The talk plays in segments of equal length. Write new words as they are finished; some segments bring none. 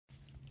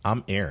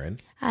I'm Aaron.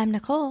 I'm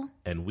Nicole.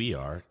 And we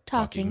are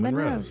Talking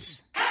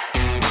Monroes.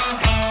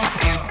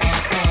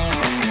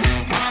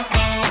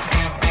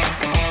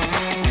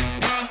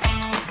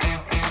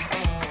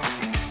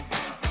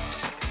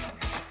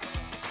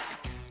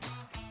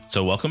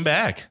 So welcome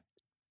back.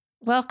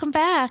 Welcome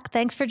back.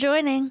 Thanks for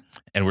joining.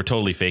 And we're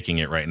totally faking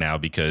it right now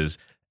because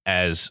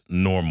as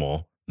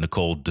normal,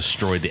 Nicole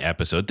destroyed the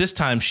episode. This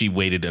time she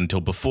waited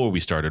until before we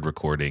started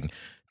recording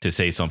to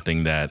say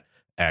something that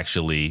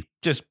actually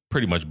just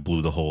pretty much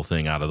blew the whole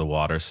thing out of the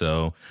water.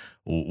 So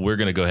we're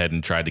going to go ahead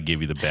and try to give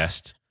you the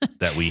best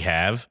that we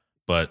have.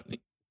 But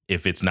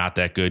if it's not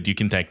that good, you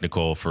can thank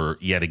Nicole for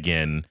yet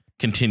again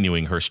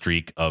continuing her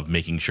streak of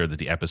making sure that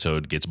the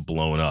episode gets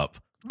blown up.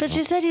 But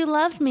you said you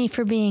loved me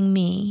for being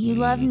me. You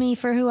loved me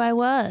for who I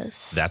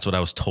was. That's what I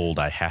was told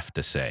I have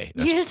to say.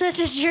 You're such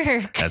a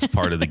jerk. That's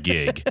part of the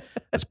gig.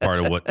 That's part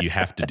of what you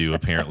have to do,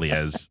 apparently,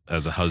 as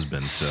a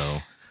husband. So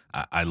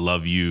I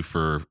love you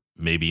for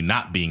maybe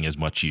not being as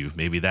much you.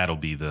 Maybe that'll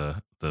be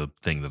the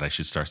thing that I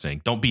should start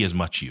saying. Don't be as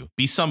much you.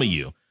 Be some of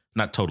you,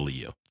 not totally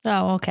you.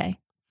 Oh, okay.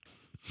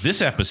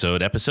 This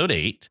episode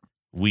 8,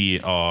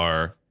 we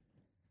are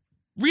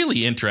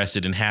really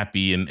interested and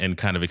happy and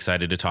kind of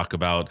excited to talk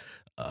about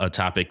a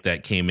topic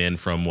that came in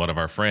from one of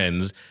our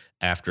friends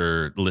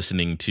after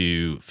listening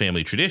to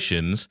Family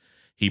Traditions.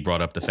 He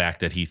brought up the fact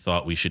that he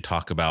thought we should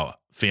talk about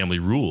family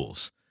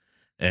rules.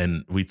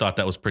 And we thought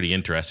that was pretty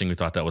interesting. We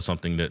thought that was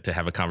something to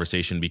have a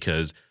conversation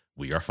because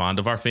we are fond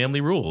of our family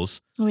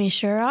rules. We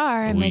sure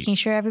are, and making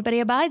sure everybody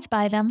abides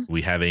by them.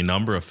 We have a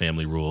number of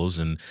family rules,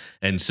 and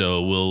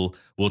so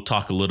we'll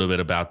talk a little bit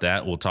about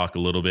that. We'll talk a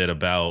little bit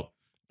about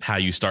how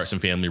you start some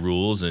family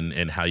rules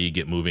and how you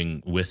get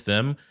moving with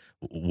them,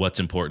 what's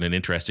important and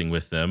interesting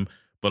with them.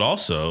 But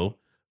also,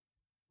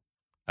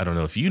 I don't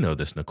know if you know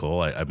this,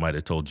 Nicole, I might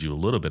have told you a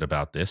little bit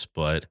about this,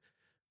 but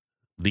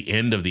the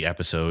end of the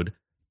episode,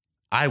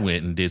 I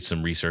went and did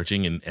some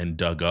researching and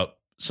dug up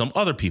some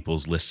other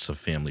people's lists of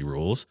family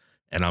rules,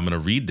 and I'm going to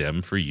read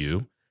them for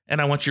you.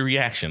 And I want your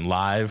reaction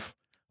live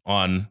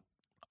on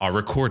our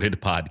recorded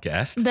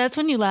podcast. That's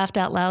when you laughed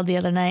out loud the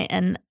other night,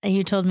 and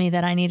you told me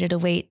that I needed to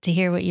wait to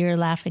hear what you were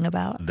laughing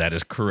about. That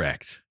is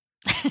correct.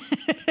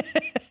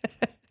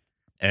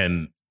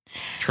 And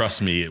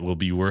trust me, it will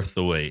be worth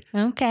the wait.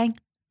 Okay.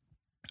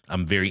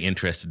 I'm very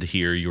interested to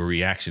hear your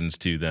reactions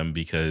to them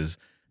because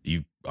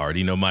you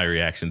already know my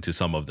reaction to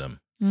some of them.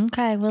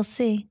 Okay, we'll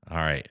see. All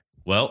right.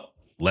 Well,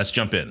 let's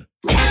jump in.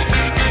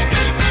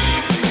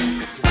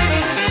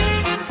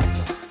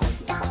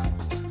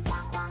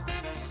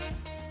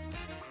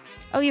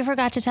 Oh, you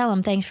forgot to tell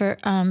him. Thanks for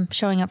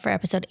showing up for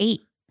episode 8.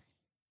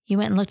 You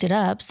went and looked it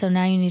up, so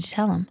now you need to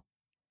tell him.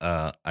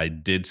 I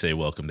did say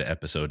welcome to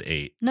episode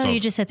 8. No, you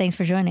just said thanks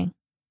for joining.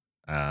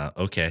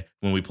 Okay.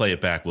 When we play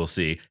it back, we'll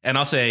see. And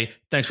I'll say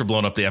thanks for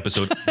blowing up the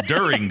episode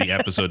during the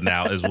episode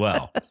now as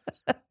well.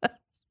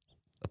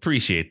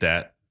 Appreciate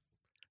that.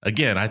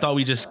 Again, I thought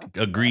we just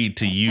agreed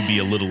to you be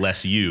a little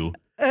less you.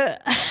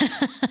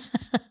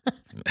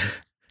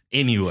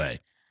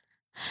 Anyway,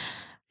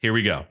 here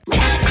we go.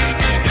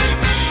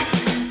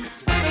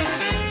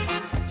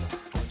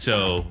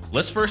 So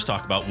let's first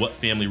talk about what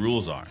family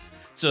rules are.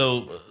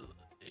 So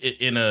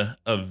in a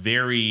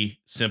very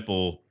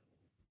simple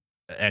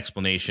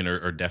explanation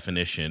or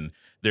definition,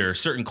 there are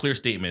certain clear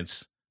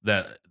statements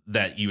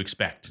that you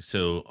expect.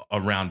 So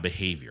around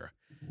behavior,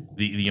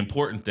 the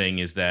important thing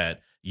is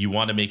that you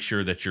want to make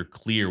sure that you're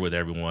clear with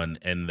everyone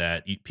and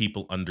that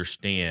people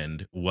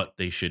understand what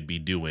they should be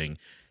doing.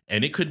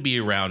 And it could be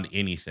around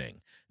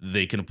anything.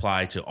 They can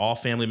apply to all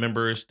family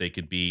members. They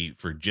could be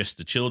for just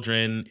the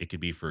children. It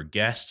could be for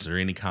guests or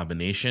any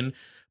combination.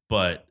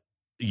 But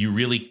you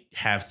really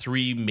have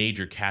 3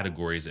 major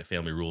categories that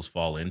family rules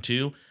fall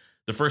into.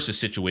 The first is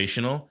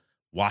situational.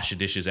 Wash the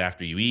dishes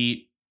after you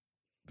eat.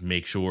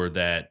 Make sure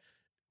that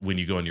when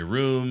you go in your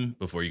room,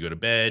 before you go to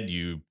bed,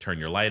 you turn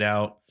your light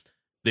out.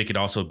 They could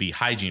also be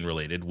hygiene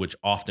related, which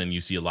often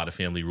you see a lot of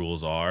family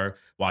rules are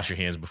wash your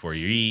hands before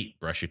you eat,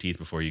 brush your teeth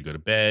before you go to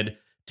bed,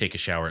 take a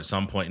shower at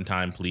some point in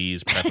time,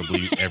 please,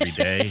 preferably every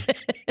day.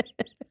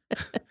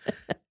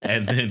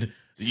 And then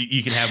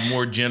you can have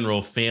more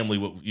general family,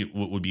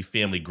 what would be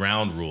family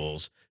ground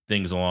rules,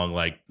 things along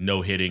like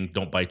no hitting,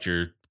 don't bite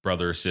your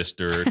brother or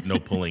sister, no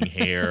pulling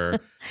hair.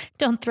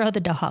 Don't throw the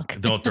dog.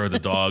 Don't throw the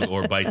dog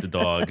or bite the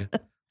dog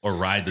or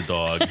ride the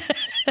dog.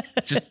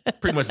 Just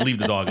pretty much leave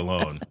the dog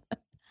alone.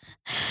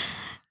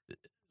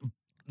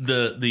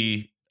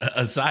 The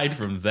aside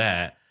from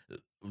that,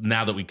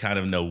 now that we kind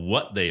of know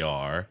what they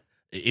are,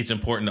 it's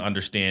important to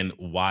understand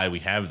why we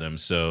have them.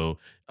 So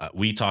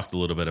we talked a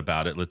little bit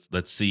about it.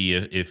 Let's see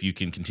if you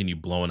can continue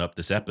blowing up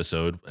this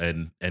episode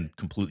and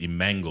completely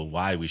mangle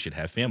why we should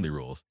have family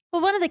rules.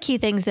 Well, one of the key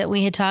things that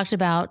we had talked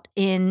about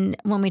when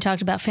we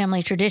talked about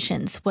family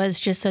traditions was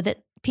just so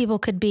that people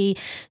could be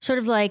sort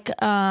of like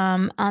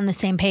on the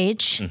same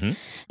page. Mm-hmm.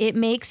 It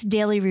makes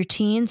daily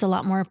routines a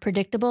lot more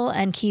predictable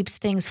and keeps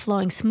things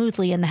flowing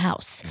smoothly in the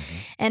house. Mm-hmm.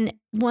 And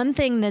one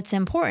thing that's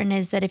important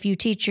is that if you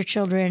teach your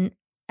children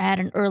at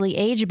an early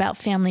age about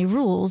family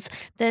rules,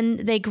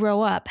 then they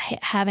grow up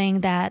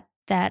having that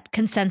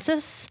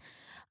consensus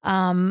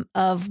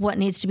of what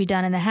needs to be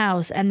done in the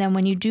house. And then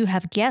when you do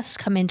have guests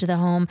come into the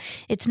home,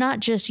 it's not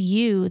just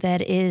you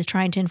that is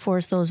trying to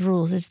enforce those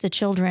rules. It's the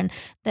children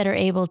that are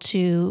able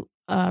to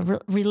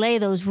relay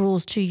those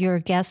rules to your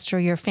guests or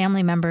your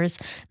family members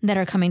that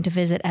are coming to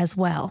visit as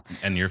well.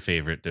 And your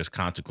favorite, there's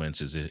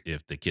consequences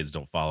if the kids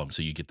don't follow them,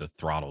 so you get to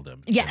throttle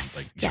them.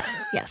 Yes,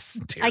 yes.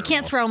 I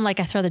can't throw them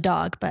like I throw the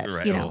dog, but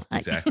right, you know,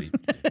 exactly.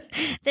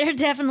 They're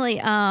definitely,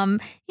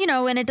 and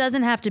it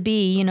doesn't have to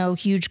be,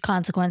 huge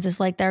consequences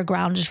like they're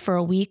grounded for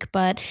a week,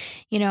 but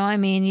you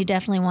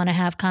definitely want to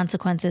have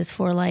consequences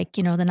for like,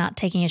 the not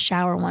taking a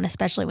shower one,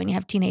 especially when you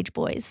have teenage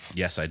boys.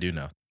 Yes, I do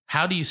know.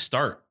 How do you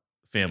start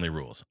family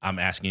rules? I'm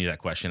asking you that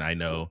question. I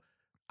know.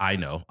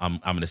 I'm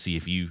going to see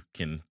if you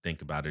can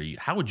think about it.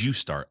 How would you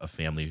start a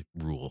family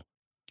rule?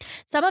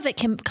 Some of it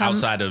can come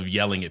outside of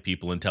yelling at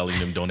people and telling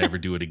them don't ever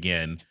do it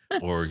again,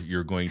 or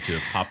you're going to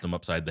pop them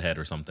upside the head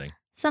or something.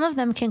 Some of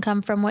them can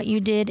come from what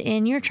you did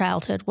in your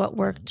childhood, what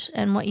worked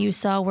and what you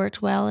saw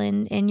worked well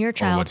in your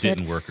childhood. Or what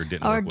didn't work or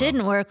didn't work well.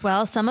 Didn't work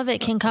well. Some of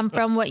it can come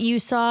from what you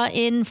saw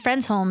in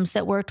friends' homes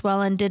that worked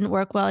well and didn't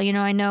work well.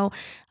 I know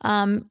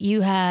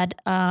you had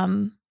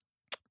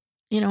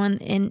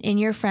in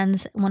your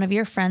friends, one of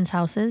your friends'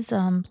 houses,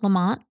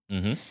 Lamont,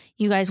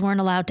 you guys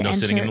weren't allowed to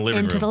enter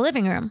into the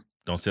living room.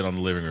 Don't sit on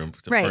the living room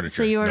right, furniture.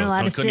 So you weren't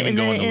allowed to sit in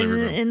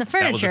the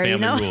furniture. That was a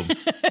family rule.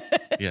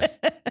 Yes,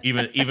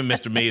 even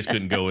Mr. Mays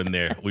couldn't go in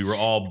there. We were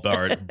all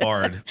barred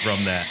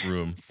from that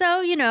room.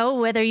 So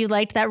whether you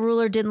liked that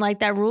rule or didn't like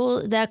that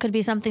rule, that could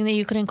be something that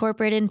you could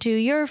incorporate into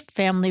your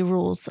family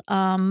rules.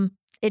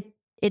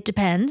 It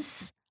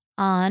depends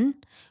on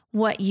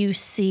what you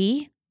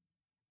see,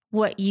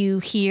 what you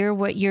hear,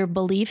 what your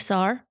beliefs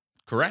are.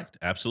 Correct.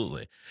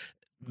 Absolutely.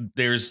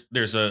 There's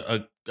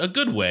a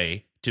good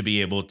way to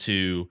be able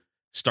to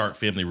start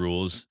family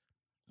rules.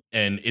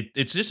 And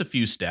it's just a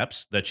few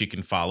steps that you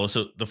can follow.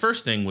 So the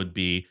first thing would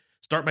be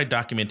start by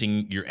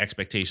documenting your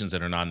expectations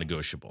that are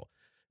non-negotiable.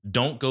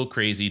 Don't go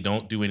crazy.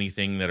 Don't do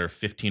anything that are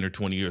 15 or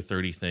 20 or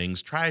 30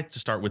 things. Try to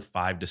start with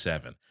 5 to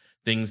 7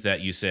 things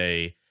that you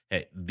say,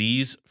 hey,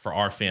 these for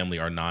our family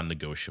are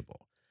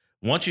non-negotiable.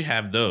 Once you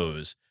have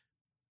those,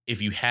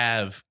 if you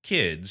have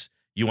kids,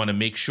 you want to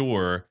make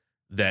sure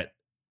that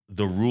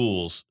the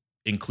rules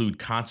include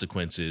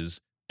consequences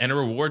and a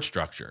reward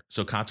structure.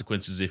 So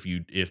consequences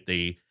if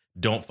they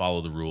don't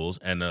follow the rules,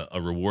 and a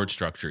reward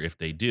structure if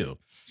they do.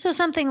 So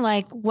something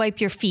like wipe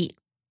your feet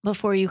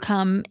before you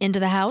come into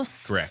the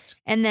house. Correct.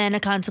 And then a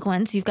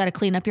consequence, you've got to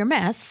clean up your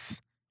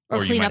mess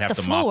or clean up the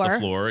floor. Mop the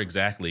floor,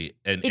 exactly.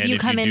 And if you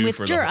come in with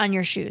dirt on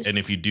your shoes. And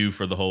if you do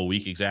for the whole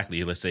week,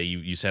 exactly. Let's say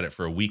you set it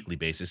for a weekly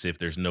basis. If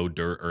there's no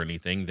dirt or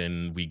anything,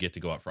 then we get to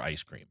go out for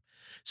ice cream.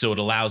 So it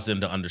allows them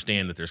to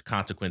understand that there's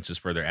consequences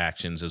for their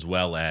actions as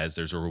well as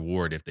there's a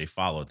reward if they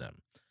follow them.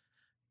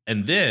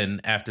 And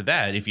then after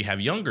that, if you have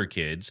younger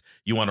kids,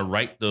 you want to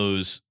write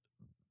those,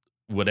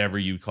 whatever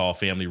you call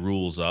family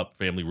rules up,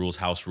 family rules,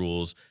 house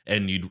rules,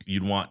 and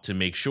you'd want to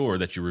make sure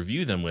that you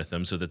review them with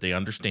them so that they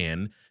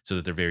understand, so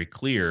that they're very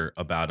clear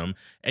about them.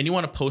 And you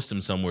want to post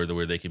them somewhere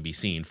where they can be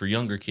seen. For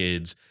younger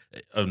kids,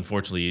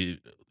 unfortunately,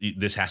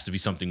 this has to be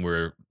something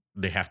where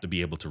they have to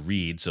be able to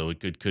read. So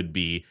it could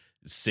be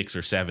 6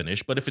 or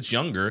 7-ish, but if it's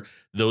younger,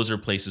 those are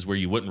places where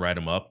you wouldn't write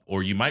them up,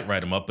 or you might write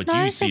them up, but no, you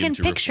I was see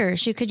thinking them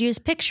pictures. You could use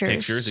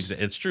pictures.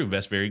 It's true.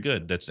 That's very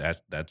good. That's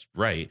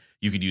right.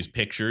 You could use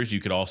pictures. You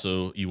could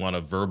also, you want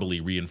to verbally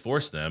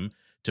reinforce them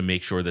to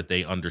make sure that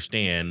they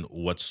understand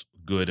what's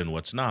good and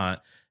what's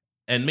not,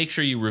 and make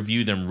sure you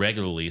review them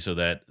regularly so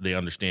that they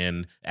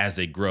understand as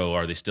they grow.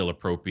 Are they still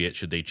appropriate?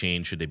 Should they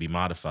change? Should they be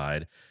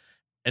modified?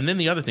 And then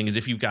the other thing is,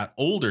 if you've got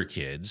older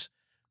kids,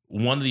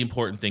 one of the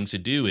important things to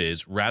do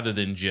is, rather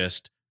than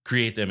just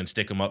create them and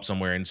stick them up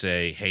somewhere and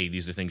say, hey,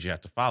 these are things you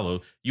have to follow,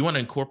 you want to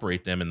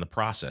incorporate them in the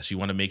process. You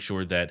want to make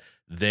sure that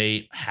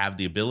they have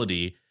the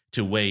ability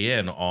to weigh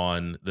in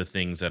on the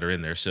things that are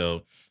in there.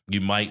 So you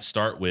might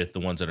start with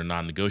the ones that are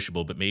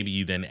non-negotiable, but maybe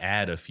you then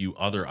add a few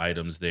other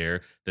items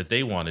there that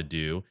they want to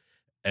do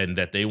and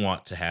that they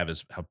want to have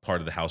as part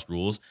of the house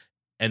rules,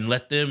 and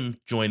let them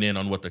join in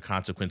on what the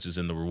consequences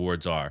and the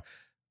rewards are.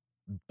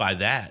 By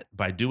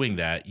doing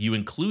that, you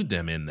include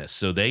them in this,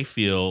 so they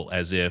feel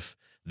as if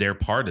they're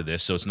part of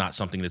this. So it's not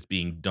something that's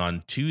being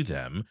done to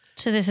them.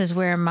 So this is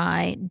where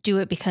my do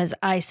it because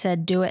I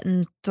said do it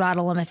and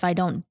throttle them if they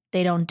don't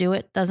do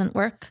it doesn't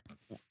work.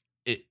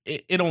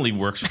 It only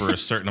works for a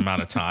certain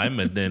amount of time,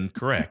 and then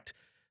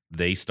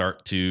they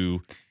start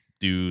to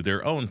do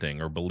their own thing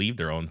or believe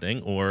their own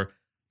thing or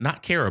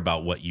not care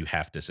about what you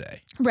have to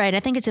say. Right. I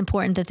think it's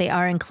important that they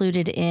are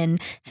included in,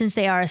 since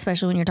they are,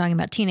 especially when you're talking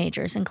about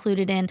teenagers,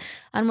 included in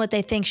on what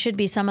they think should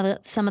be some of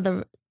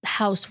the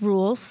house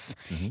rules.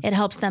 Mm-hmm. It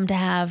helps them to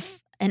have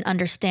an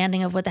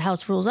understanding of what the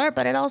house rules are,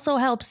 but it also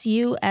helps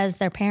you as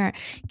their parent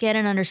get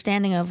an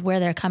understanding of where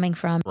they're coming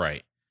from.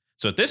 Right.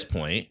 So at this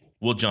point,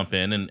 we'll jump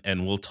in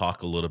and we'll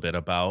talk a little bit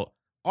about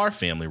our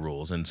family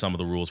rules and some of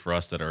the rules for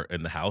us that are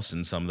in the house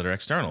and some that are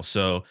external.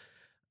 So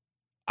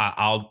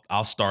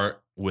I'll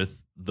start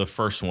with the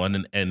first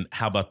one, and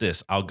how about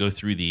this? I'll go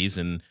through these,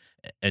 and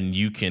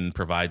you can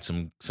provide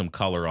some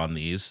color on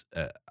these,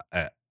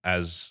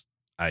 as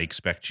I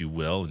expect you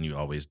will, and you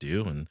always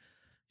do, and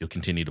you'll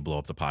continue to blow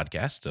up the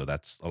podcast. So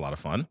that's a lot of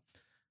fun.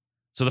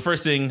 So the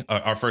first thing,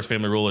 our first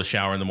family rule is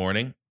shower in the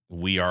morning.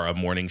 We are a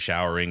morning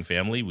showering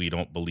family. We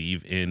don't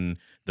believe in,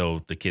 though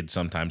the kids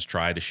sometimes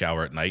try to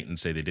shower at night and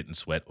say they didn't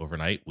sweat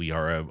overnight. We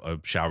are a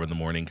shower in the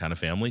morning kind of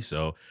family.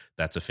 So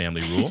that's a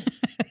family rule.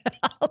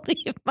 I'll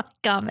leave my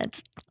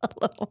comments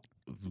alone.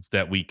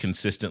 That we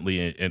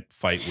consistently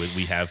fight with.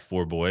 We have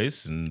 4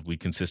 boys, and we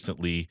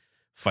consistently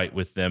fight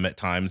with them at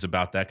times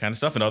about that kind of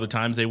stuff. And other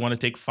times they want to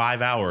take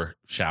 5-hour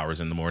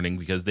showers in the morning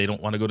because they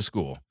don't want to go to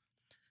school.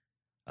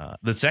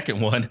 The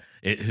second one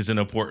is an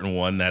important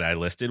one that I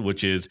listed,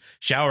 which is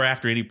shower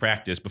after any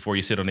practice before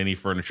you sit on any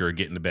furniture or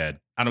get into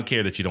bed. I don't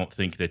care that you don't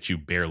think that you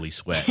barely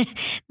sweat.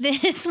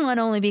 This one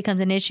only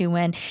becomes an issue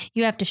when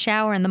you have to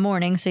shower in the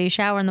morning. So you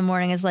shower in the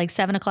morning, it's like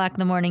 7 o'clock in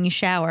the morning, you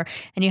shower,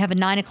 and you have a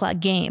 9 o'clock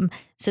game.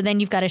 So then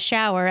you've got to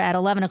shower at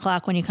 11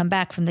 o'clock when you come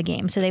back from the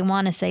game. So they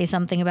want to say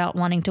something about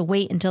wanting to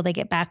wait until they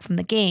get back from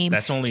the game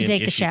to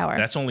take the shower.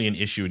 That's only an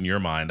issue in your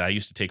mind. I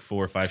used to take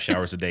 4 or 5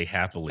 showers a day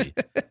happily.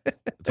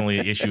 It's only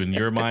an issue in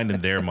your mind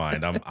and their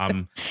mind.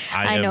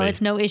 I know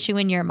it's no issue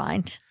in your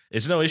mind.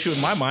 It's no issue in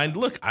my mind.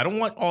 Look, I don't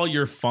want all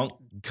your funk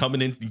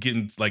coming in,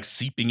 getting like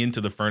seeping into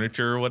the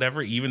furniture or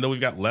whatever. Even though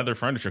we've got leather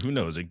furniture, who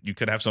knows? You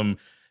could have some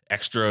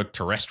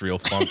extraterrestrial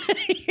funk.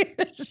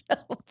 You're so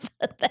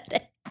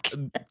pathetic.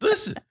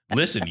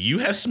 Listen. You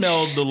have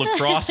smelled the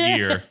lacrosse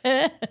gear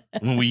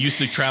when we used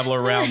to travel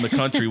around the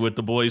country with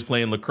the boys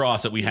playing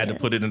lacrosse that we had to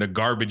put it in a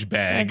garbage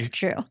bag. That's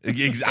true.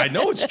 I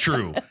know it's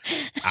true.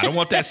 I don't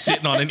want that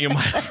sitting on any of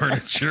my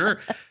furniture.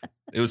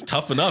 It was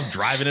tough enough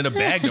driving in a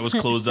bag that was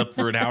closed up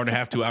for an hour and a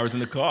half, 2 hours in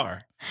the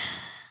car.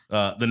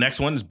 The next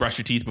one is brush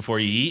your teeth before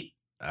you eat.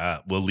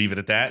 We'll leave it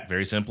at that.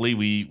 Very simply,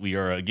 we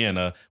are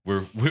again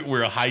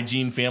we're a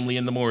hygiene family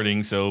in the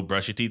morning. So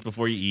brush your teeth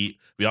before you eat.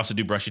 We also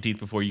do brush your teeth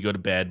before you go to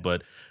bed,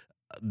 but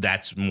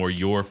that's more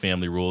your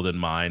family rule than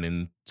mine,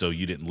 and so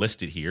you didn't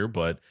list it here.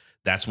 But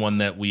that's one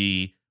that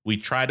we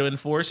try to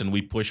enforce and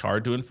we push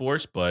hard to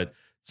enforce, but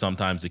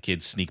sometimes the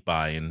kids sneak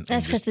by and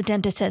that's because the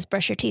dentist says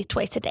brush your teeth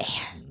twice a day.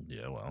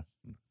 Yeah,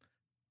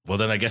 well,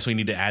 then I guess we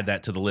need to add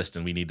that to the list,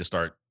 and we need to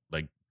start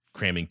like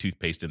cramming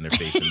toothpaste in their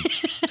face and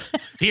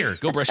here,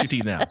 go brush your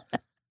teeth now.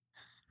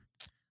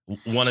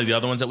 One of the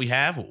other ones that we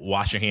have,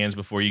 wash your hands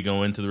before you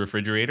go into the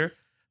refrigerator.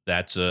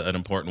 That's an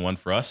important one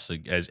for us.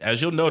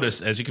 As you'll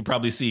notice, as you can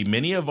probably see,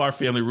 many of our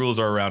family rules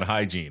are around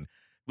hygiene.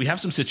 We have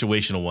some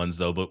situational ones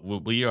though, but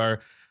we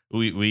are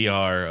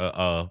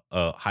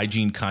a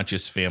hygiene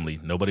conscious family.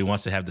 Nobody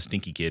wants to have the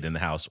stinky kid in the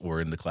house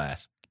or in the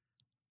class.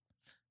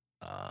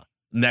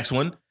 Next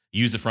one,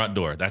 use the front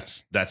door.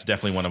 That's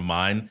definitely one of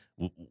mine.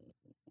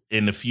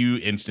 In a few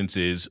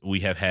instances, we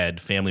have had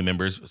family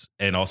members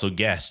and also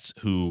guests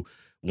who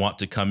want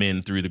to come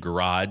in through the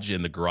garage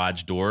and the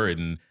garage door.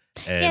 And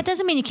yeah, it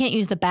doesn't mean you can't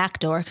use the back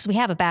door because we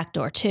have a back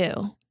door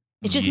too.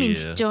 It just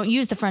means don't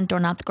use the front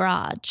door, not the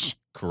garage.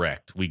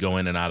 Correct. We go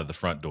in and out of the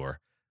front door.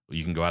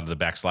 You can go out of the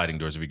back sliding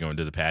doors if you go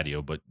into the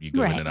patio, but you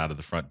go in and out of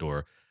the front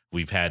door.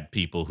 We've had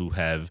people who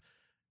have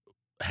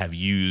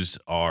used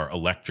our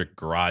electric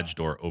garage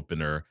door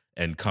opener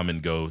and come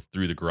and go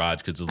through the garage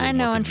because it's a little more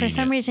convenient. And for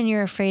some reason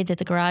you're afraid that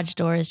the garage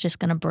door is just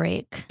going to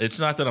break. It's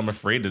not that I'm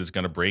afraid that it's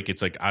going to break.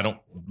 It's like I don't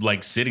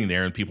like sitting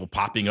there and people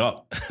popping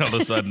up all of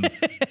a sudden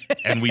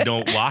and we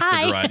don't lock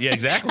the garage. Yeah,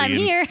 exactly. I'm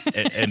here.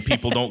 and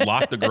people don't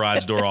lock the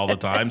garage door all the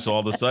time. So all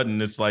of a sudden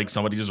it's like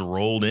somebody just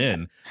rolled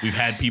in. We've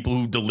had people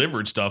who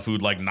delivered stuff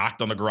who'd like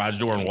knocked on the garage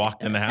door and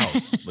walked in the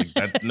house. Like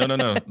that.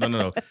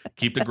 No.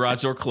 Keep the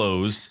garage door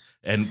closed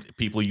and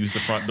people use the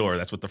front door.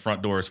 That's what the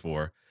front door is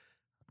for.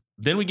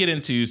 Then we get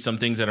into some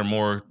things that are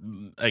more,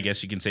 I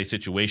guess you can say,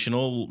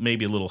 situational,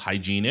 maybe a little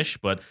hygiene-ish,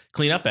 but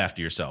clean up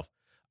after yourself.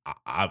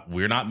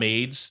 We're not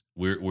maids.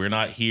 We're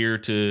not here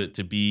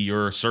to be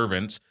your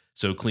servants.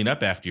 So clean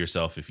up after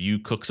yourself. If you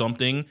cook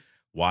something,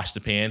 wash the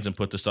pans and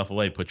put the stuff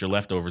away. Put your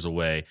leftovers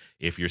away.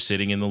 If you're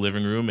sitting in the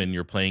living room and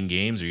you're playing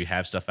games or you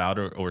have stuff out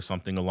or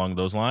something along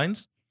those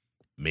lines,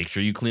 make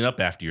sure you clean up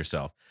after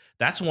yourself.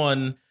 That's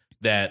one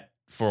that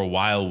for a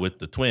while with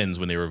the twins,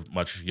 when they were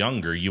much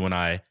younger, you and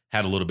I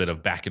had a little bit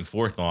of back and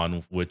forth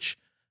on, which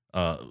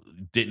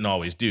didn't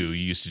always do.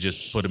 You used to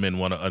just put them in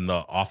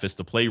the office,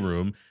 the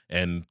playroom,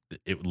 and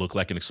it would look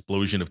like an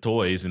explosion of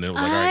toys. And it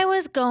was like, I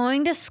was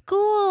going to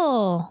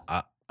school.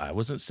 I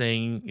wasn't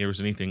saying there was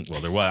anything. Well,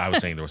 there was. I was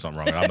saying there was something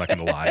wrong. I'm not going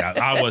to lie.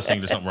 I was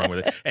saying there's something wrong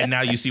with it. And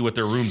now you see what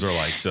their rooms are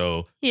like.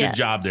 So Good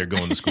job there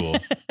going to school.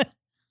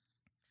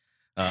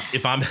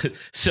 If I'm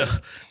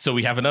so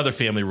we have another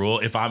family rule.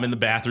 If I'm in the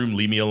bathroom,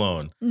 leave me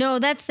alone. No,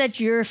 that's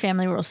your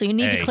family rule. So you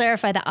need to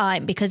clarify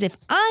that because if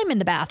I'm in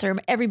the bathroom,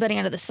 everybody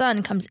under the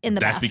sun comes in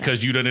the bathroom. That's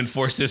because you don't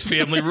enforce this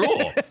family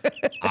rule.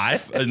 I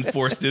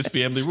enforce this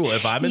family rule.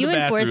 If I'm in the bathroom,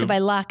 you enforce it by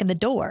locking the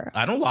door.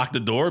 I don't lock the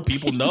door.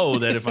 People know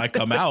that if I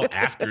come out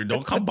after,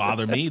 don't come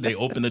bother me. They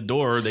open the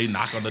door, they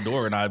knock on the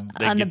door, and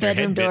they on get the their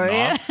head bedroom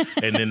bitten door,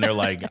 off, and then they're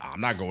like,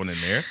 "I'm not going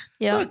in there."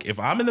 Yep. Look, if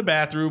I'm in the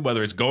bathroom,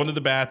 whether it's going to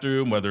the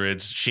bathroom, whether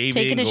it's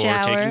shaving taking or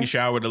taking a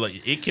shower, shower,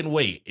 it can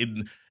wait.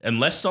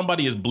 Unless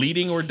somebody is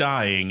bleeding or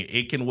dying,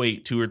 it can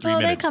wait 2 or 3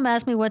 minutes. They come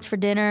ask me what's for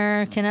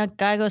dinner. Can a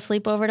guy go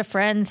sleep over at a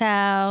friend's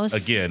house?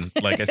 Again,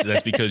 like I said,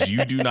 that's because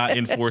you do not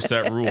enforce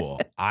that rule.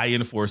 I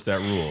enforce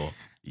that rule.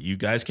 You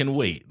guys can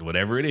wait.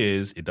 Whatever it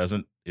is,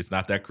 it's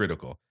not that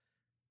critical.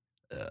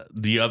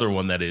 The other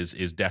one that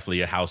is definitely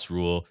a house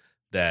rule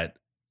that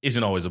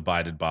isn't always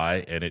abided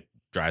by, and it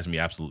drives me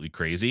absolutely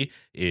crazy,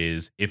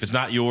 is if it's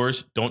not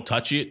yours, don't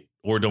touch it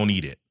or don't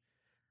eat it.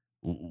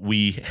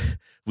 We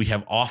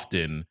have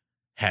often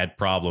had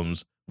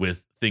problems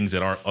with things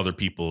that aren't other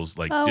people's,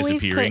 like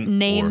disappearing. We've put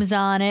names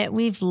on it.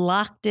 We've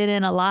locked it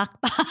in a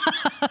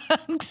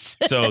lockbox.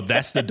 So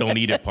that's the don't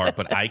eat it part.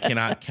 But I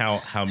cannot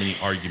count how many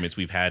arguments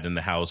we've had in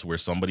the house where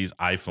somebody's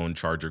iPhone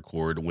charger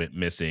cord went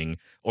missing,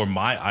 or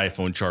my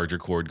iPhone charger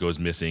cord goes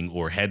missing,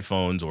 or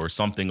headphones or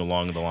something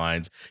along the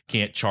lines.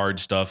 Can't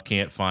charge stuff,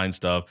 can't find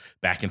stuff,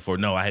 back and forth.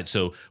 No,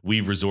 so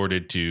we've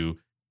resorted to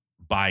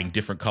buying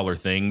different color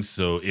things.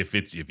 So if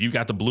you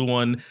got the blue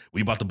one,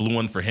 we bought the blue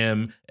one for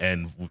him,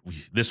 and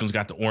this one's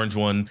got the orange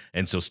one,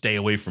 and so stay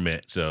away from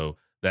it. So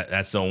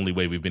that's the only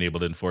way we've been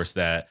able to enforce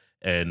that.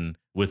 And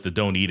with the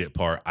don't eat it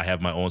part, I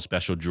have my own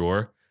special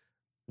drawer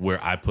where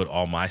I put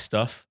all my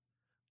stuff,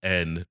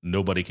 and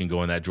nobody can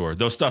go in that drawer.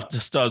 Those stuff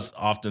just does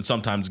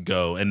sometimes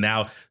go. And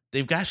now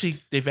they've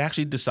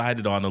actually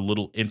decided on a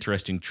little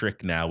interesting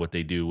trick now. What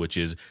they do, which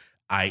is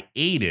I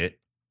ate it,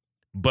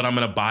 but I'm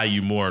going to buy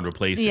you more and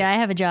replace it. Yeah, I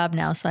have a job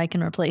now, so I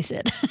can replace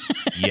it.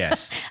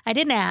 Yes. I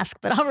didn't ask,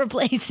 but I'll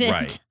replace it.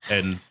 Right.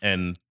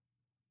 And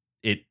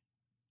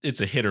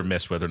it's a hit or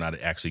miss whether or not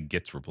it actually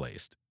gets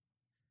replaced.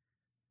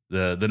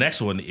 The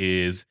next one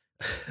is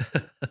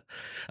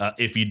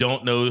if you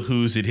don't know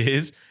whose it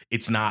is,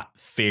 it's not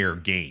fair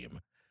game.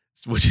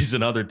 Which is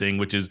another thing,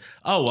 which is,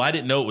 oh, well, I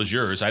didn't know it was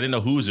yours. I didn't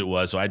know whose it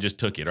was, so I just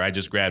took it, or I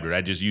just grabbed it, or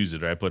I just used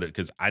it, or I put it,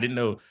 because I didn't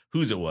know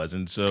whose it was.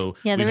 And so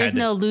there is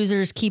no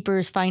losers,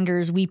 keepers,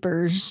 finders,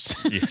 weepers.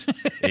 Yes.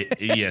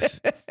 Yes.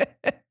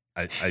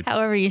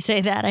 However you say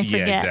that, I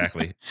forget. Yeah,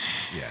 exactly.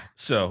 Yeah.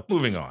 So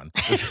moving on.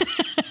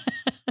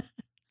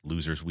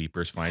 Losers,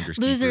 weepers, finders,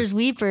 losers, keepers.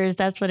 weepers.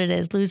 That's what it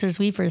is. Losers,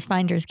 weepers,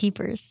 finders,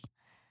 keepers.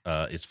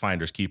 It's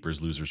finders,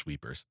 keepers, losers,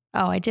 weepers.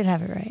 Oh, I did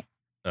have it right.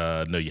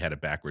 No, you had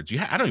it backwards.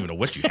 I don't even know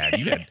what you had.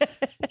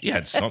 You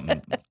had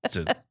something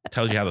to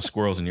tells you how the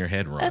squirrels in your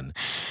head run.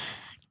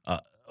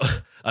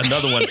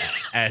 Another one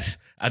as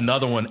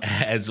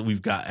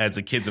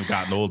the kids have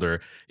gotten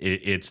older,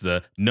 it's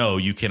the no,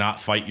 you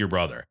cannot fight your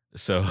brother.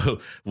 So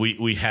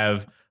we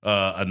have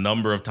a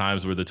number of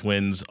times where the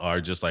twins are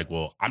just like,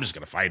 well, I'm just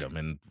gonna fight him,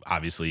 and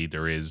obviously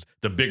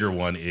the bigger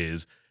one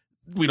is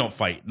we don't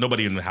fight.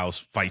 Nobody in the house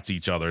fights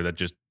each other.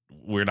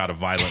 We're not a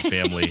violent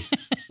family.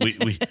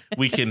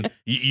 We can.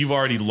 You've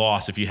already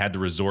lost if you had to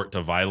resort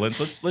to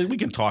violence. We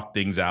can talk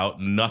things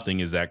out. Nothing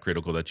is that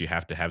critical that you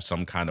have to have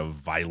some kind of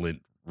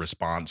violent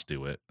response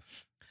to it.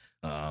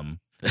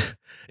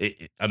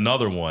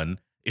 Another one.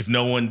 If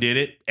no one did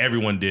it,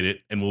 everyone did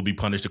it, and will be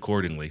punished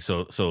accordingly.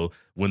 So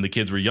when the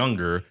kids were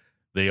younger,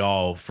 they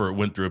all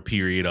went through a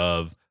period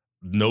of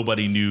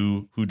nobody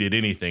knew who did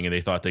anything, and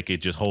they thought they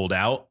could just hold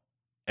out,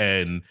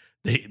 and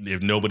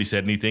if nobody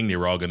said anything, they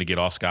were all going to get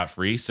off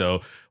scot-free.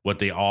 So what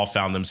they all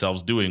found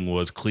themselves doing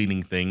was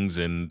cleaning things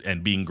and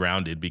being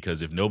grounded,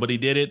 because if nobody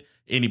did it,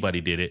 anybody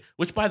did it,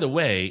 which, by the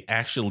way,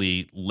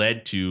 actually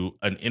led to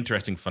an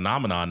interesting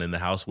phenomenon in the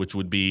house, which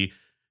would be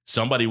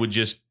somebody would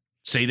just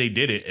say they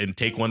did it and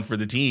take one for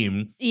the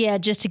team. Yeah,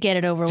 just to get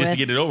it over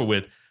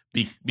with.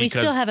 We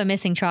still have a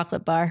missing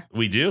chocolate bar.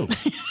 We do.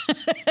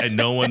 And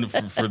no one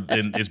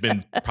and it's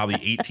been probably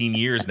 18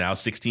 years now,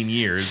 16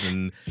 years,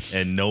 and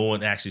no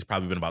one, actually it's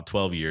probably been about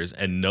 12 years,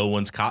 and no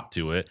one's copped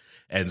to it.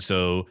 And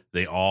so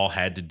they all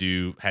had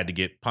to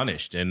get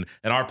punished. And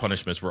our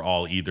punishments were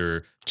all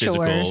either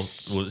physical.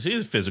 Chores. Well, it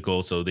was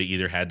physical, so they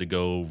either had to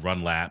go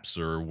run laps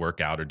or work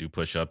out or do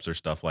push-ups or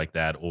stuff like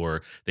that,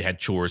 or they had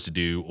chores to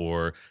do,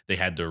 or they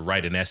had to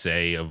write an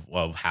essay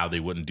of how they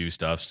wouldn't do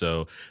stuff.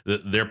 So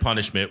their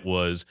punishment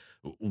was,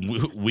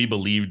 we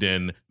believed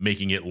in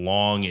making it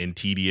long and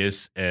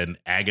tedious and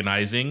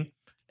agonizing.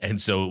 And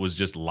so it was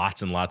just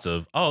lots and lots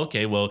of, oh,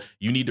 okay, well,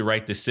 you need to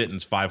write this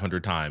sentence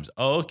 500 times.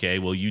 Oh, okay,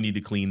 well, you need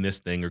to clean this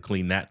thing or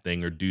clean that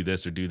thing or do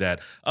this or do that.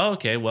 Oh,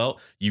 okay, well,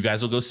 you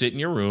guys will go sit in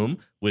your room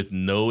with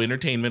no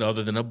entertainment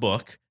other than a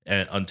book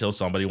until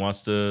somebody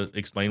wants to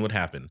explain what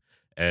happened.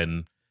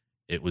 And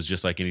it was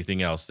just like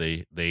anything else.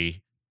 They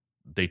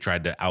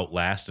tried to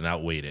outlast and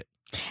outweight it.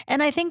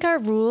 And I think our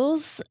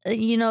rules,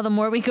 the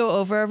more we go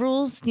over our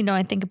rules,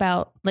 I think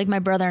about, like, my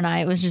brother and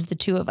I, it was just the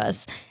two of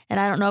us. And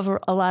I don't know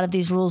if a lot of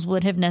these rules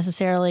would have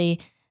necessarily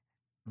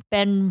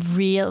been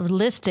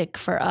realistic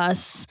for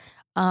us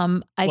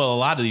Well, a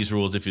lot of these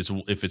rules, if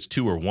it's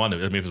two or one,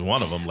 if it's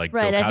one of them, like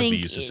right, Bill Cosby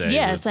used to say.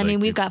 Yes, I mean,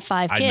 we've got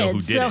 5 kids.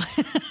 I know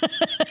who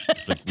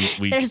did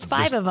it. There's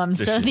 5 of them,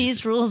 so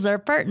these rules are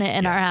pertinent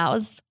in our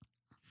house.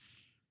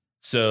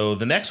 So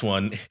the next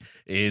one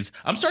is,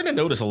 I'm starting to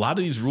notice a lot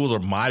of these rules are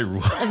my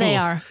rules. They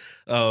are.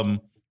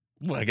 Well,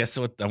 I guess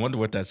I wonder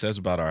what that says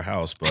about our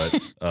house,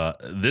 but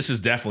this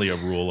is definitely a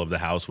rule of the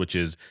house, which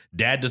is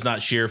Dad does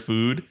not share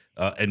food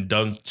and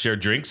doesn't share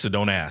drinks, so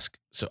don't ask.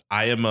 So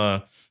I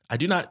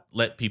do not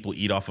let people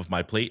eat off of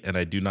my plate, and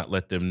I do not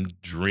let them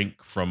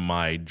drink from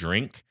my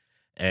drink.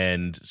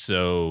 And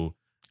so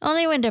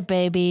only when they're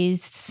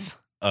babies.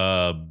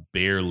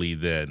 Barely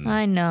then.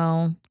 I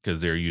know.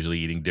 Because they're usually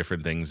eating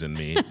different things than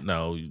me.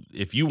 No,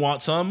 if you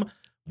want some,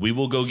 we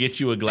will go get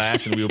you a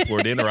glass and we will pour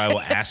it in, or I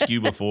will ask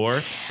you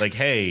before, like,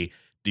 hey,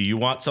 do you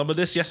want some of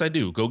this? Yes, I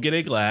do. Go get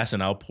a glass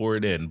and I'll pour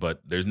it in. But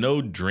there's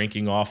no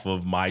drinking off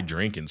of my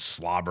drink and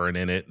slobbering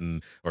in it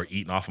or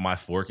eating off of my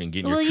fork and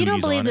getting your cooties on it. Well,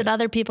 you don't believe that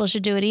other people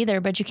should do it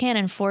either, but you can't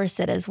enforce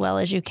it as well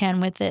as you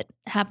can with it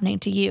happening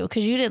to you,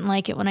 because you didn't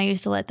like it when I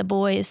used to let the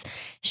boys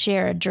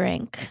share a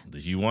drink.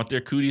 If you want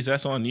their cooties,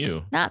 that's on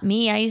you. Not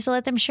me. I used to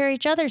let them share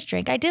each other's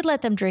drink. I did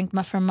let them drink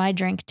from my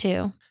drink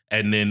too.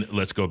 And then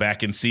let's go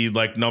back and see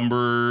like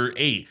number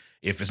 8.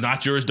 If it's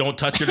not yours, don't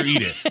touch it or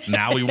eat it.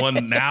 Now we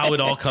won. Now it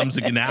all comes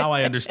again. Now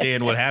I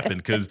understand what happened,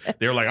 because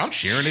they're like, I'm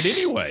sharing it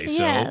anyway.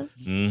 Yes.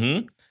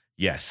 So,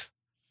 yes.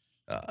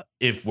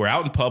 If we're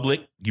out in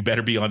public, you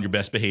better be on your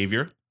best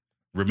behavior.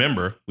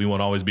 Remember, we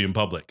won't always be in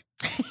public.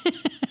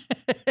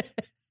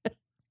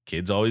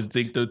 Kids always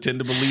tend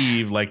to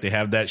believe like they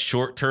have that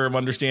short-term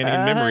understanding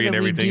and memory and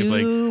everything. It's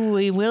like,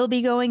 we will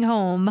be going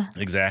home.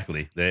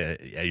 Exactly.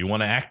 You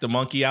want to act the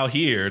monkey out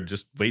here,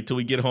 just wait till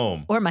we get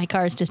home. Or my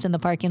car's just in the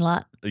parking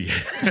lot. Yeah,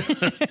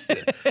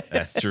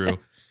 that's true.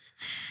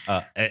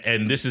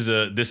 And this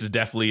is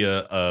definitely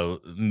a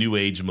new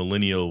age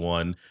millennial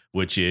one,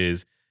 which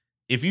is,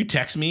 if you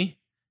text me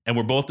and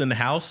we're both in the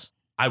house,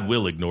 I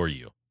will ignore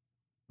you.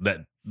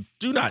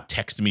 Do not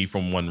text me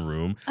from one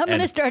room. I'm going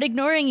to start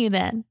ignoring you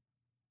then.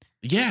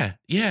 Yeah,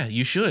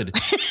 you should.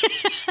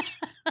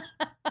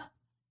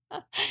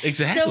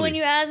 Exactly. So when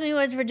you ask me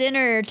what's for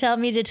dinner or tell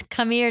me to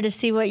come here to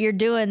see what you're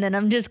doing, then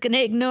I'm just going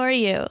to ignore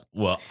you.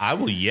 Well, I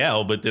will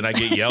yell, but then I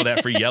get yelled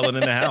at for yelling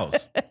in the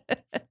house.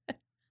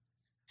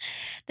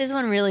 This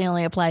one really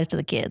only applies to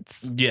the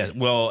kids. Yeah,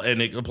 well,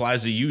 and it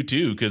applies to you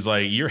too, because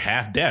like you're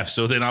half deaf.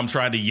 So then I'm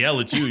trying to yell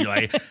at you. You're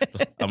like,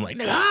 I'm like,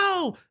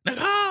 no.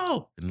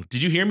 And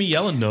did you hear me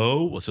yelling?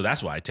 No. Well, so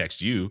that's why I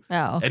text you.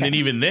 Oh, okay. And then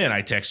even then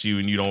I text you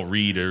and you don't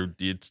read, or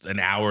it's an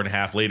hour and a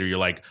half later. You're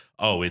like,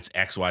 oh, it's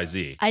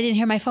XYZ. I didn't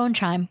hear my phone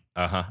chime.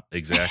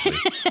 Exactly.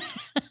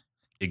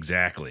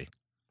 Exactly.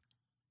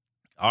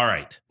 All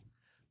right.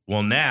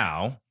 Well,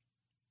 now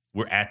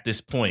we're at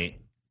this point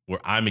where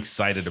I'm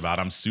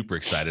super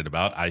excited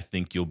about. I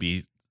think you'll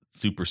be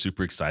super,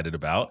 super excited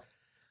about.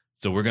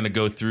 So we're going to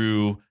go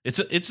through, it's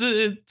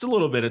a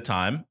little bit of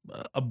time,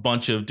 a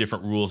bunch of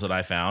different rules that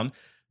I found.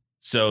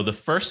 So the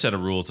first set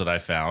of rules that I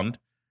found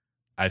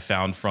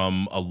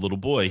from a little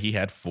boy. He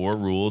had 4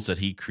 rules that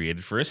he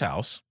created for his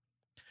house.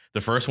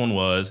 The first one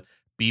was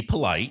be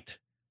polite,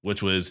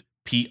 which was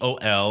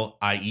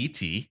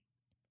POLIET.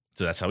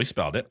 So that's how he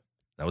spelled it.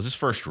 That was his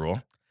first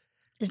rule.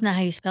 Isn't that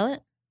how you spell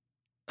it?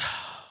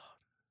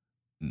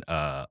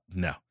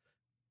 No.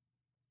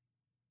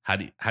 How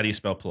do you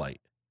spell polite?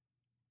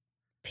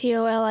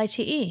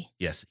 POLITE.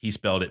 Yes, he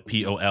spelled it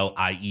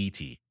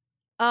POLIET.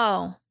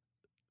 Oh.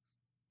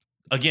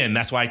 Again,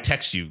 that's why I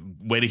text you.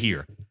 Way to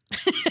hear.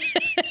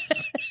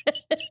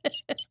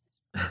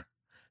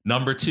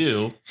 Number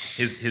 2,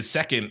 his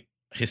second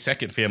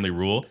family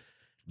rule: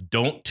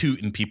 don't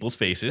toot in people's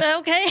faces.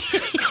 Okay.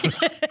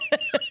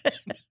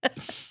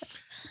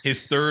 His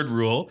third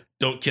rule: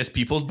 don't kiss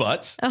people's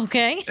butts.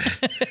 Okay.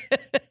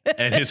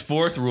 And his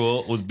 4th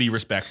rule was be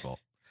respectful.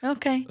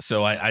 Okay.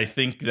 So I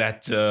think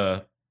that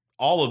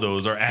all of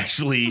those are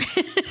actually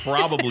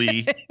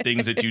probably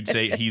things that you'd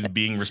say he's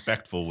being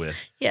respectful with.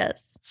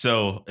 Yes.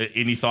 So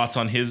any thoughts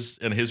on his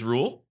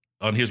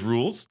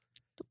rules?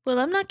 Well,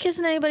 I'm not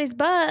kissing anybody's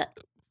butt.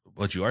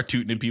 But you are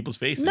tooting in people's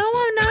faces. No,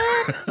 I'm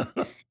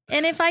not.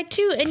 And if I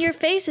toot and your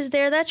face is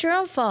there, that's your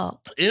own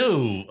fault.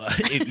 Ew.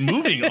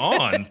 Moving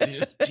on.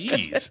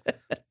 Jeez.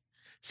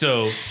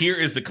 So here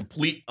is the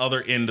complete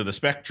other end of the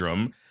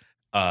spectrum.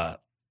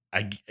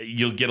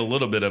 You'll get a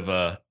little bit of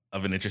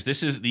an interest.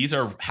 These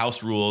are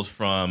house rules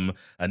from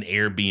an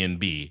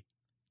Airbnb.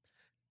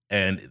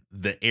 And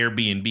the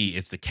Airbnb,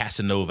 it's the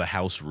Casanova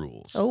house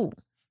rules. Oh.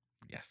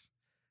 Yes.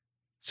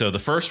 So the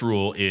first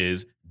rule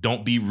is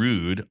don't be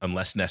rude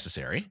unless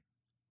necessary.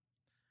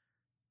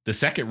 The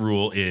second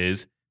rule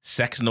is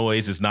sex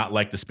noise is not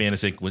like the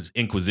Spanish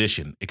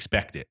Inquisition.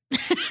 Expect it.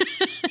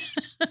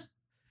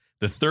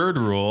 The third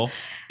rule,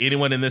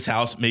 anyone in this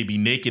house may be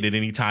naked at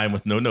any time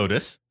with no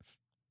notice.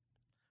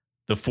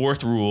 The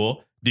fourth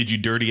rule, did you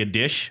dirty a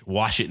dish?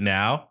 Wash it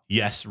now.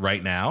 Yes,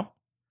 right now.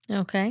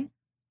 Okay.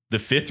 The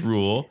 5th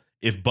rule,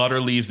 if butter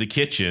leaves the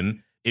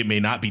kitchen, it may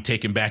not be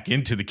taken back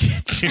into the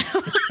kitchen.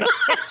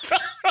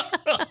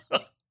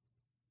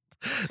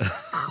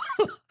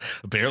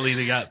 Apparently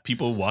they got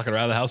people walking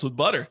around the house with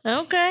butter.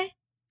 Okay.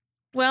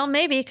 Well,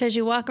 maybe because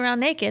you walk around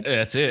naked.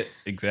 That's it.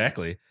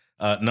 Exactly.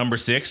 Number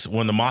 6,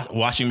 when the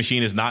washing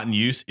machine is not in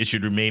use, it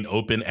should remain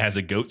open as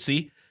a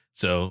goatsy.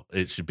 So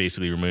it should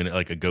basically remain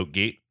like a goat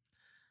gate.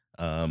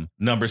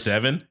 Number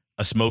 7,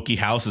 a smoky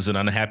house is an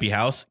unhappy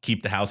house.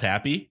 Keep the house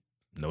happy.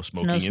 No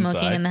smoking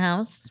inside. In the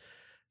house.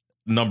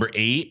 Number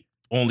 8,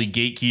 only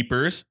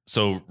gatekeepers,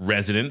 so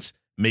residents,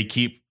 may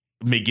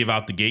give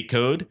out the gate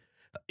code.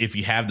 If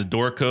you have the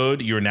door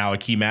code, you're now a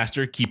key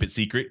master. Keep it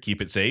secret.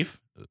 Keep it safe.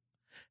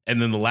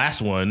 And then the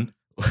last one,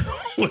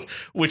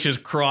 which is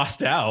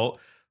crossed out,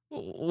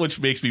 which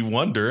makes me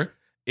wonder,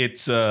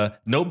 it's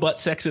no butt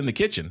sex in the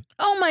kitchen.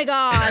 Oh my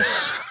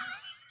gosh.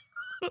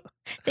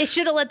 They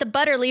should have let the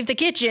butter leave the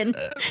kitchen.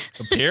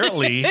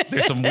 Apparently,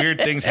 there's some weird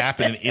things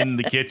happening in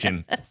the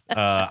kitchen.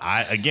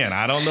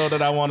 I don't know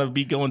that I want to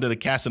be going to the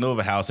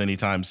Casanova house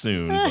anytime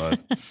soon. But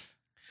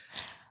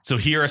so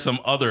here are some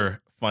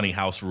other funny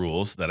house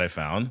rules that I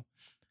found.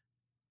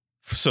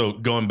 So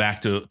going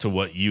back to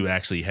what you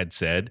actually had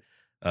said,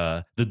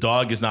 the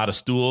dog is not a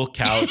stool,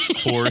 couch,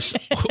 horse,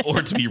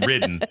 or to be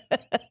ridden.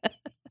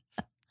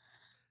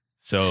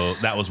 So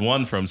that was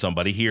one from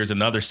somebody. Here's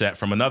another set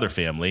from another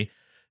family.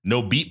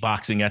 No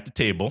beatboxing at the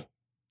table.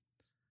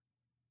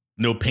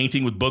 No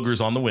painting with boogers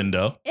on the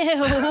window.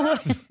 Ew.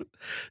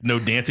 No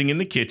dancing in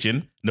the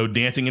kitchen. No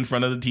dancing in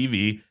front of the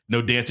TV.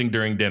 No dancing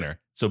during dinner.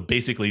 So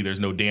basically, there's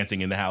no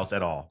dancing in the house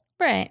at all.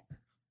 Right.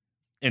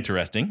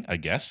 Interesting, I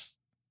guess.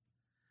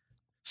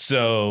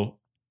 So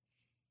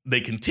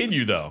they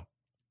continue, though.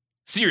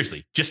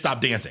 Seriously, just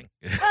stop dancing.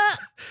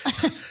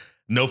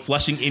 No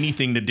flushing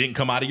anything that didn't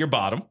come out of your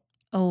bottom.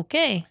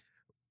 Okay.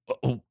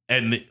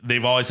 And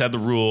they've always had the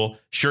rule,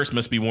 shirts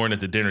must be worn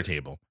at the dinner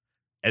table.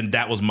 And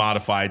that was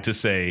modified to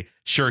say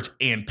shirts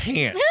and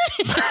pants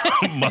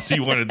must be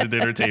worn at the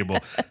dinner table.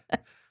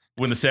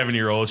 When the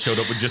 7-year-old showed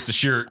up with just a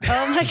shirt.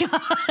 Oh my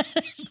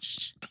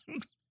gosh.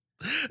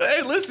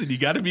 Hey, listen, you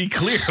got to be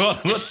clear on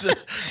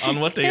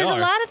what they There's are.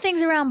 a lot of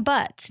things around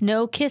butts.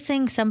 No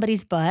kissing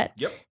somebody's butt.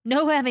 Yep.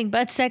 No having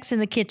butt sex in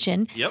the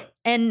kitchen. Yep.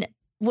 And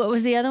what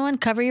was the other one?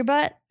 Cover your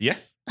butt?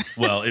 Yes.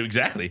 Well,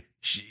 exactly.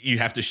 You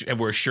have to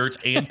wear shirts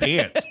and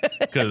pants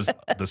because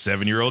the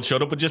 7-year-old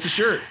showed up with just a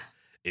shirt.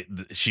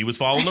 She was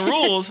following the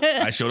rules.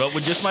 I showed up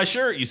with just my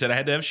shirt. You said I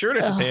had to have a shirt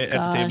at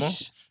the table.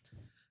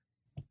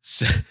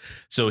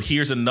 So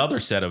here's another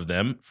set of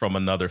them from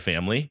another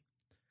family.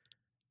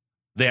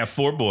 They have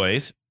 4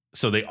 boys,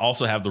 so they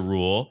also have the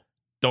rule,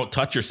 don't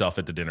touch yourself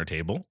at the dinner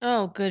table.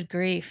 Oh, good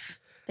grief.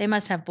 They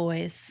must have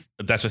boys.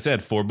 That's what I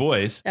said, 4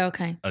 boys.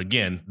 Okay.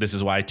 Again, this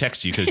is why I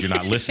text you, because you're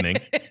not listening.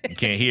 You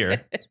can't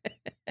hear.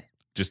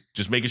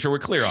 Just making sure we're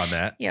clear on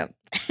that. Yep.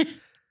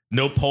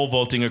 No pole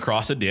vaulting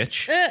across a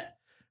ditch.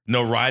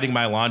 No riding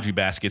my laundry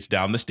baskets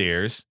down the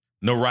stairs.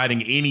 No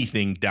riding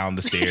anything down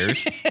the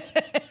stairs.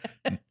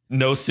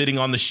 No sitting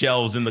on the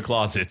shelves in the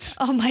closets.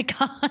 Oh, my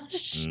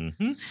gosh.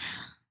 Mm-hmm.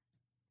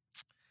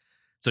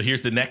 So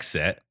here's the next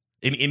set.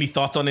 Any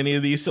thoughts on any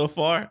of these so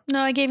far? No,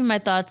 I gave you my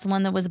thoughts. The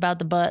one that was about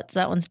the butts,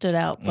 that one stood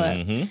out.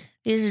 But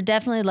these are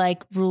definitely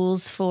like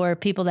rules for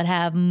people that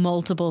have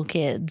multiple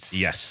kids.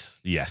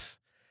 Yes.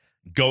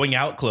 Going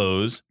out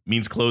clothes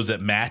means clothes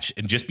that match.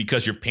 And just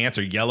because your pants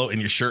are yellow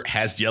and your shirt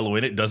has yellow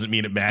in it doesn't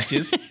mean it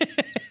matches.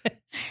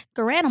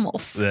 They're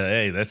animals.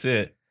 Hey, that's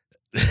it.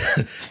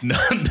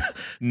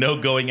 No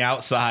going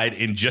outside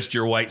in just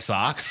your white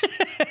socks.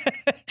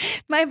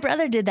 My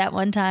brother did that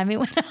one time. He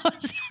went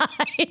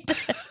outside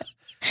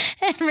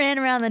and ran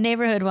around the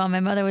neighborhood while my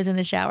mother was in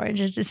the shower in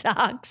just his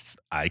socks.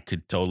 I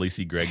could totally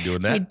see Greg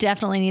doing that. We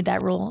definitely need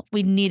that rule.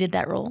 We needed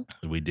that rule.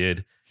 We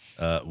did.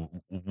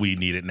 We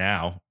need it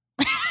now.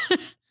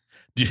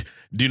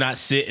 Do not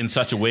sit in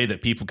such a way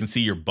that people can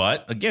see your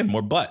butt. Again,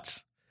 more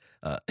butts.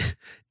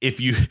 If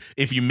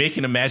you make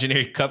an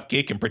imaginary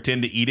cupcake and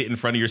pretend to eat it in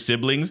front of your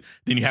siblings,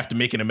 then you have to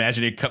make an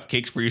imaginary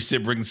cupcakes for your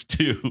siblings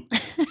too.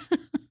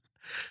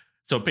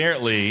 So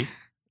apparently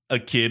a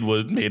kid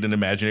made an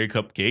imaginary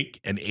cupcake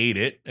and ate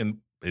it, and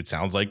it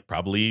sounds like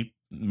probably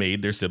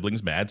made their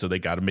siblings mad, so they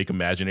got to make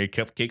imaginary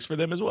cupcakes for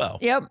them as well.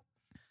 Yep.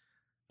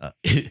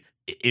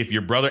 If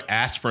your brother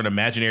asks for an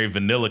imaginary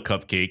vanilla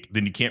cupcake,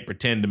 then you can't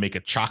pretend to make a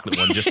chocolate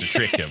one just to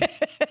trick him.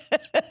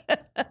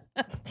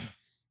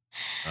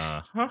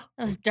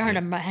 Those darn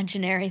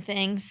imaginary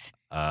things.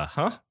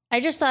 I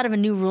just thought of a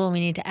new rule we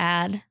need to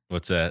add.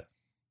 What's that?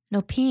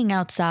 No peeing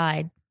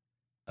outside.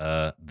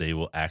 They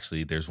will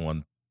actually, there's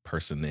one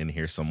person in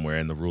here somewhere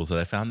in the rules that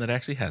I found that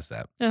actually has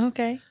that.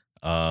 Okay.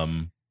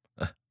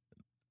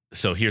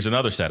 So here's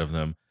another set of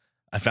them.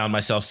 I found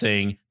myself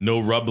saying no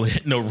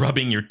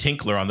rubbing your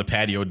tinkler on the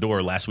patio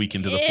door last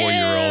weekend to the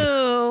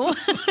 4-year-old.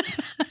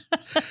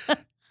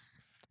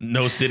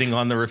 No sitting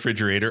on the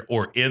refrigerator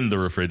or in the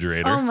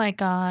refrigerator. Oh my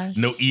gosh.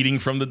 No eating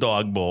from the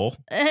dog bowl.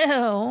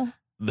 Ew.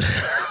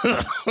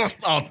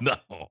 Oh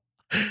no.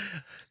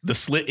 the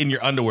slit in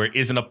your underwear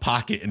isn't a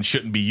pocket and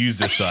shouldn't be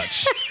used as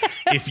such.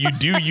 If you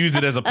do use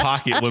it as a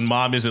pocket when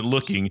mom isn't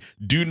looking,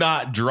 do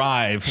not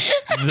drive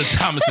the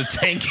Thomas the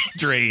Tank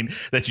drain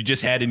that you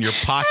just had in your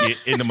pocket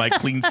into my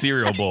clean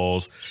cereal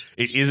bowls.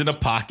 It isn't a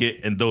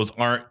pocket, and those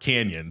aren't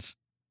canyons.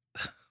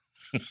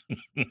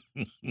 Ow.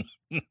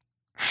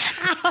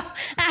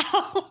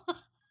 Ow.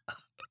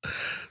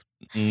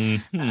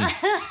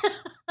 Mm-hmm.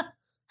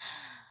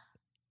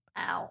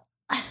 Ow.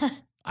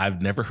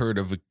 I've never heard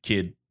of a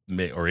kid,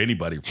 or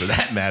anybody for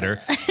that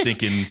matter,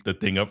 thinking the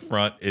thing up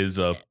front is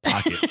a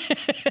pocket.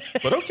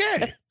 But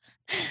okay.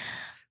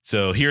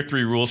 So here are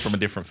 3 rules from a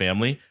different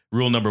family.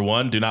 Rule number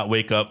 1, do not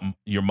wake up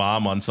your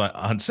mom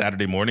on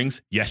Saturday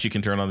mornings. Yes, you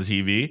can turn on the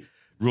TV.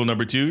 Rule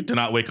number 2, do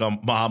not wake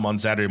up mom on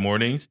Saturday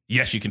mornings.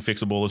 Yes, you can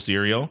fix a bowl of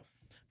cereal.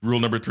 Rule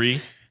number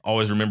 3,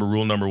 always remember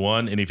rule number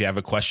 1. And if you have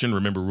a question,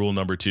 remember rule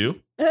number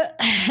 2.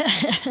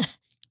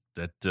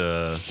 That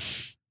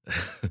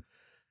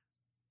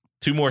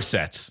 2 more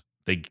sets.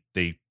 They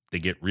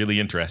get really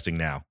interesting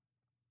now,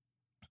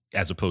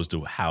 as opposed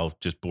to how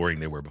just boring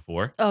they were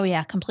before. Oh,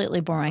 yeah. Completely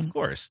boring. Of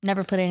course.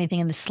 Never put anything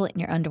in the slit in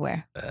your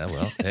underwear.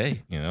 Well,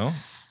 hey,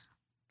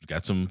 we've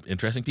got some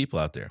interesting people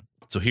out there.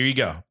 So here you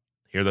go.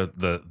 Here are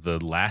the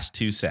last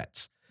 2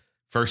 sets.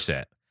 First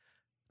set,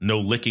 no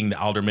licking the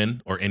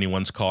alderman or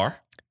anyone's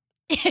car.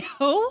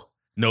 Ew.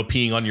 No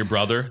peeing on your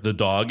brother, the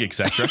dog,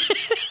 etc.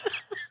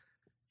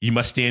 You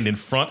must stand in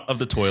front of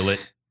the toilet,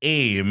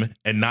 aim,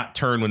 and not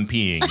turn when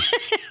peeing.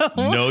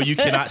 No, you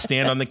cannot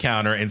stand on the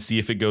counter and see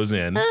if it goes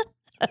in.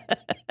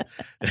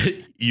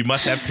 You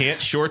must have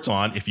pants, shorts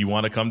on if you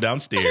want to come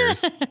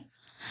downstairs.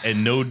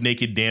 And no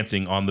naked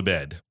dancing on the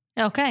bed.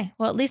 Okay.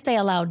 Well, at least they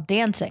allowed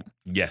dancing.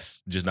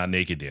 Yes, just not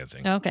naked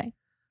dancing. Okay.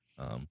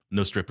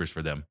 No strippers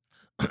for them.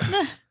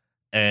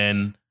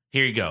 And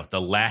here you go.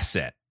 The last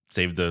set.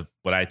 Save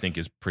what I think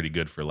is pretty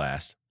good for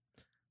last.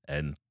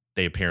 And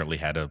they apparently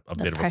had a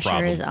bit of a problem. The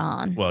pressure is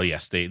on. Well,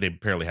 yes, they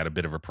apparently had a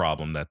bit of a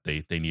problem that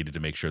they needed to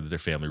make sure that their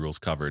family rules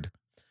covered.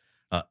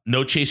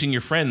 No chasing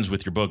your friends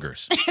with your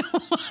boogers.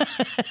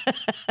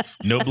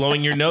 No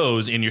blowing your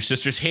nose in your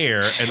sister's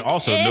hair, and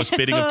also no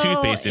spitting of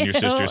toothpaste in your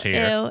sister's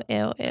hair.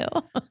 Ew.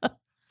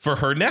 For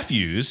her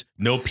nephews,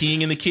 no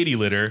peeing in the kitty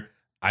litter.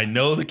 I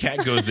know the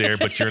cat goes there,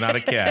 but you're not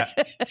a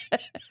cat.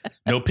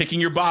 No picking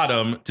your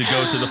bottom to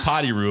go to the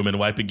potty room and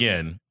wipe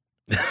again.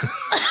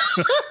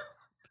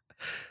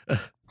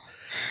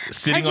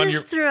 I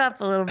just threw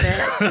up a little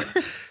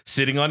bit.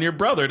 Sitting on your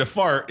brother to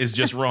fart is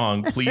just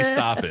wrong. Please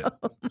stop it.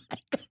 Oh my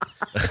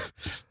God.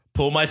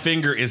 Pull my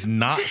finger is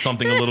not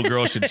something a little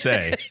girl should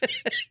say.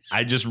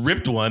 I just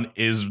ripped one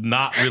is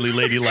not really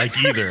ladylike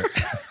either.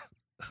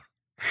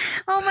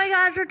 Oh my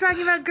gosh, we're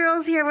talking about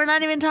girls here. We're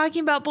not even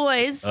talking about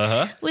boys.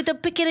 With a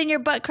pick it in your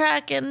butt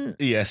crack and...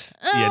 Yes.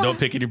 Yeah, don't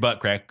pick in your butt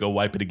crack. Go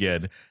wipe it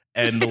again.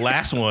 And the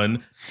last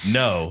one,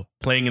 no.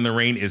 Playing in the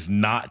rain is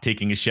not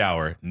taking a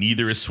shower.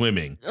 Neither is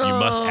swimming. You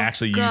must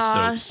actually use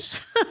soap.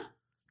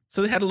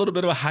 So they had a little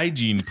bit of a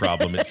hygiene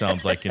problem, it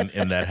sounds like,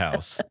 in that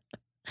house.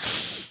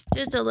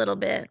 Just a little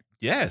bit.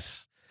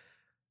 Yes.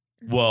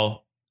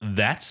 Well,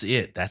 that's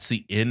it. That's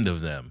the end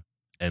of them.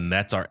 And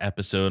that's our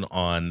episode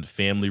on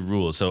family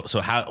rules. So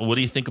what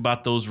do you think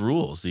about those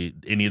rules?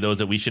 Any of those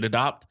that we should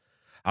adopt?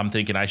 I'm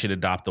thinking I should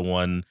adopt the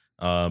one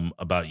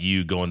about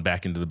you going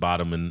back into the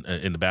bottom and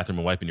in the bathroom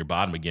and wiping your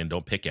bottom again.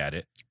 Don't pick at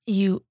it.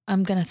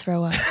 I'm going to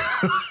throw up.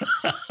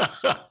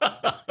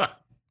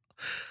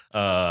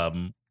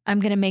 I'm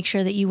going to make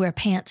sure that you wear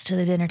pants to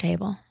the dinner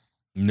table.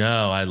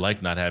 No, I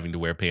like not having to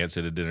wear pants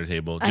at a dinner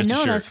table. Just I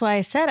know, that's why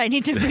I said I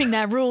need to bring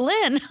that rule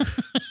in.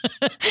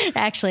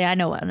 Actually, I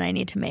know what I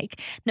need to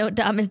make. No,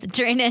 Dom is the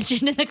drain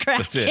engine in the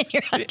crack in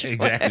your underwear.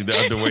 Exactly, the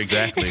underwear,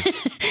 exactly.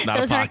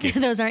 Not a pocket.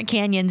 Those aren't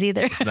canyons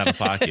either. It's not a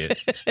pocket.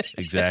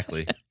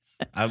 Exactly.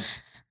 I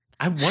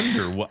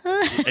wonder what.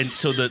 And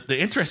so the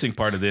interesting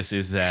part of this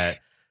is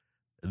that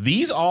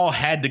these all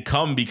had to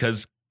come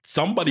because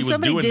somebody was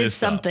doing this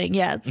stuff. Something,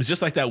 yes. It's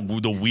just like that,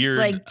 the weird...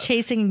 Like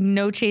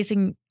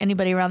chasing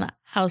anybody around the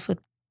house with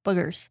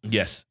boogers.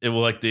 Yes.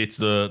 It's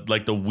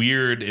the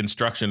weird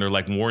instruction or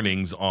like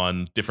warnings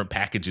on different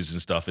packages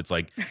and stuff. It's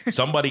like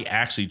somebody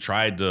actually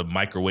tried to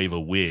microwave a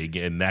wig,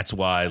 and that's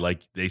why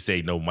like they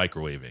say no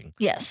microwaving.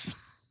 Yes.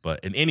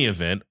 But in any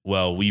event,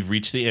 well, we've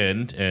reached the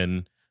end,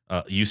 and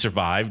you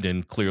survived,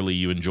 and clearly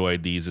you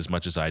enjoyed these as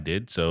much as I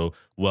did. So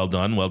well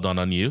done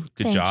on you.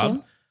 Good job.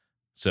 You.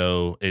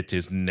 So it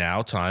is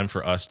now time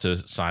for us to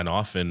sign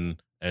off. And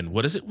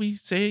what is it we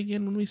say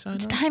again when we sign off?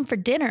 It's time for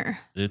dinner.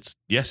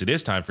 Yes, it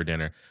is time for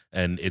dinner.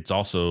 And it's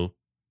also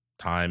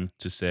time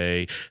to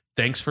say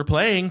thanks for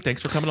playing.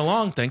 Thanks for coming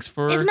along.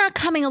 It's not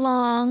coming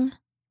along.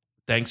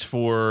 Thanks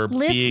for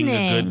listening. Being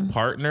a good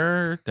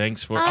partner.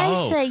 Thanks for...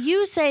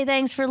 You say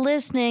thanks for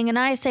listening, and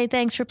I say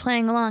thanks for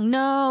playing along.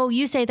 No,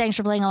 you say thanks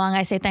for playing along.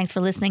 I say thanks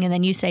for listening, and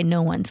then you say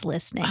no one's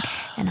listening.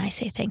 And I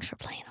say thanks for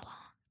playing along.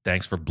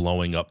 Thanks for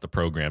blowing up the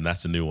program.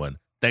 That's the new one.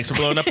 Thanks for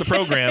blowing up the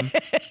program.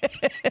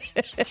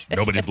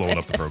 Nobody's blowing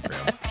up the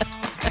program.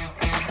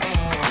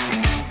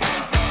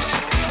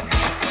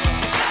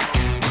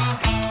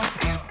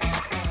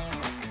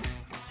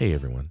 Hey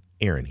everyone,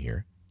 Aaron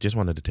here. Just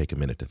wanted to take a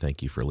minute to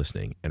thank you for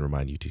listening and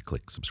remind you to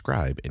click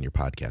subscribe in your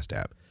podcast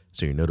app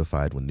so you're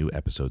notified when new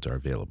episodes are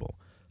available.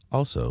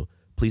 Also,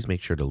 please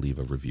make sure to leave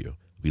a review.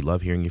 We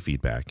love hearing your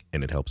feedback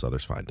and it helps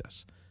others find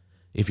us.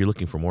 If you're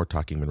looking for more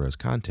Talking Monroe's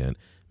content,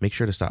 make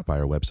sure to stop by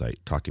our website,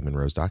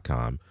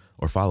 talkingmonroes.com,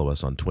 or follow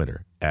us on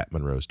Twitter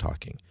 @Monroe's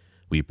Talking.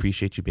 We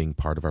appreciate you being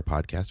part of our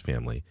podcast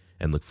family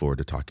and look forward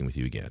to talking with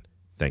you again.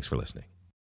 Thanks for listening.